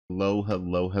Hello,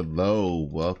 hello, hello.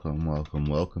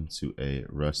 Welcome to a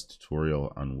Rust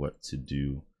tutorial on what to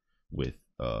do with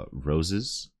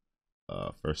roses.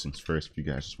 First things first, if you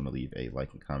guys just want to leave a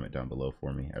like and comment down below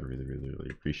for me, I'd really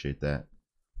appreciate that.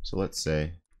 So let's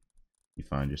say you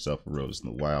find yourself a rose in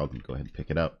the wild and go ahead and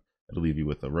pick it up. It'll leave you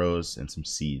with a rose and some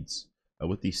seeds.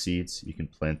 With these seeds, you can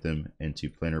plant them into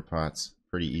planter pots.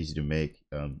 Pretty easy to make.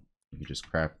 You can just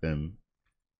craft them.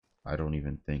 I don't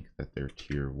even think that they're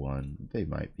tier 1. They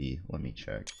might be. Let me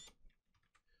check.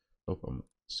 Oh,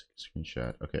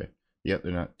 screenshot. Okay. Yep,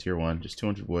 they're not tier 1. Just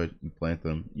 200 wood. You plant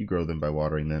them. You grow them by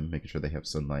watering them, making sure they have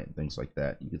sunlight and things like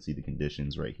that. You can see the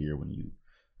conditions right here when you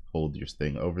hold your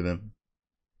thing over them.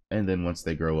 And then once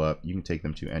they grow up, you can take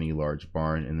them to any large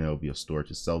barn and there'll be a store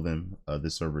to sell them.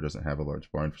 This server doesn't have a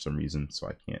large barn for some reason, so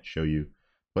I can't show you.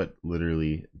 But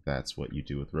literally, that's what you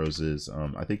do with roses.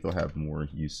 I think they'll have more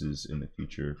uses in the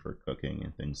future for cooking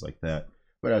and things like that.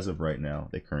 But as of right now,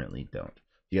 they currently don't.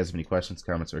 If you guys have any questions,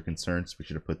 comments, or concerns, be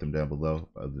sure to put them down below.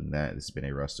 Other than that, this has been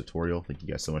a Rust tutorial. Thank you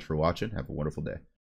guys so much for watching. Have a wonderful day.